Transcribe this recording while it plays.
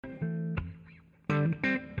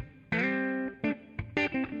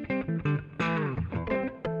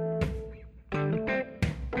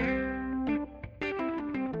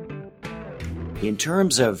In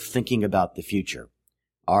terms of thinking about the future,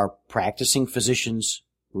 are practicing physicians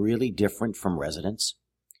really different from residents?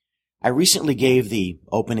 I recently gave the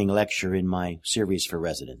opening lecture in my series for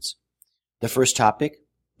residents. The first topic,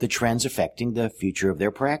 the trends affecting the future of their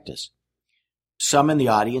practice. Some in the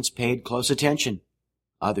audience paid close attention.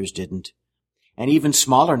 Others didn't. An even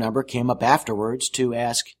smaller number came up afterwards to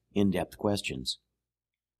ask in-depth questions.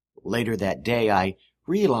 Later that day, I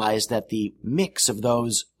realized that the mix of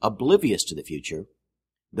those oblivious to the future,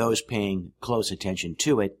 those paying close attention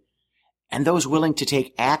to it, and those willing to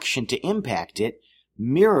take action to impact it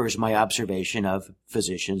mirrors my observation of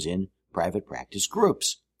physicians in private practice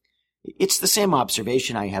groups. It's the same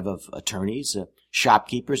observation I have of attorneys,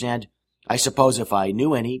 shopkeepers, and, I suppose if I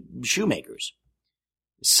knew any, shoemakers.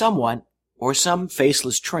 Someone or some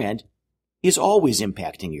faceless trend is always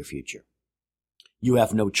impacting your future. You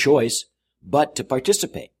have no choice but to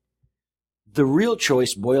participate. The real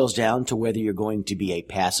choice boils down to whether you're going to be a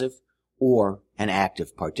passive or an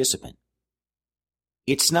active participant.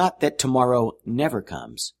 It's not that tomorrow never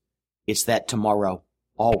comes. It's that tomorrow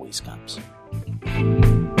always comes.